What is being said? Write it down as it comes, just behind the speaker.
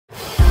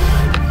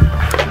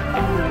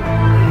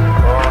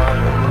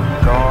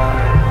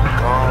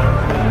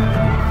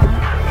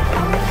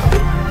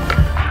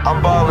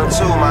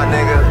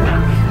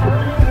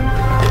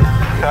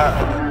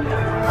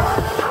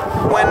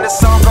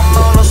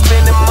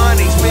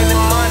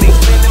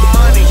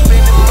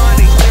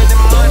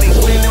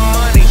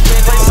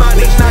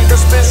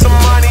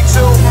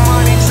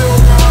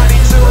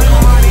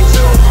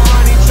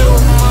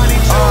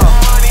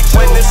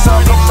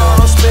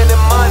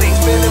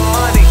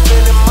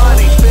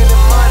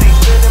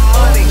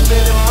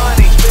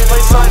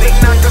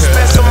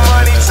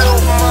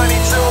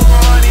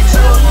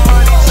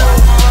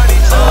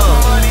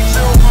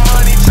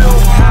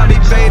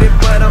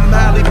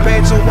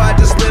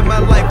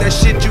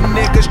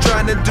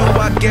do,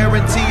 I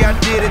guarantee I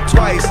did it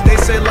twice. They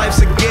say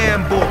life's a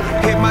gamble,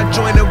 hit my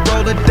joint and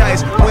roll the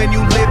dice. When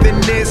you living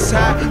this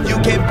high, you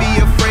can't be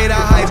afraid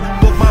of heights.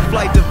 Book my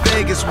flight to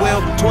Vegas,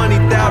 will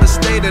 20,000 to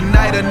stay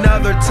tonight.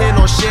 Another 10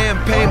 on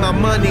champagne, my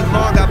money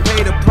long, I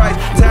pay the price.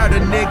 Tired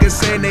of niggas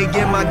saying they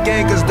get my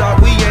gang, cause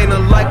dog, we ain't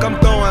alike, I'm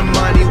throwing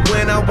money.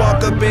 When I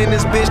walk up in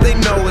this bitch, they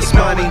know it's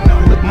money.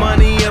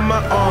 Money in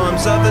my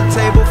arms, other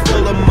table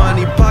full of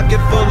money.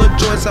 Pocket full of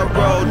joints I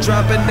roll,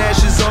 dropping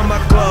ashes on my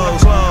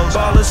clothes.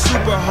 Ballin'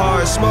 super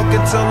hard,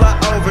 smoking till I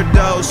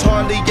overdose.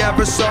 Hardly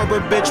ever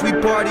sober, bitch, we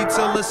party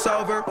till it's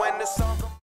over. When it's over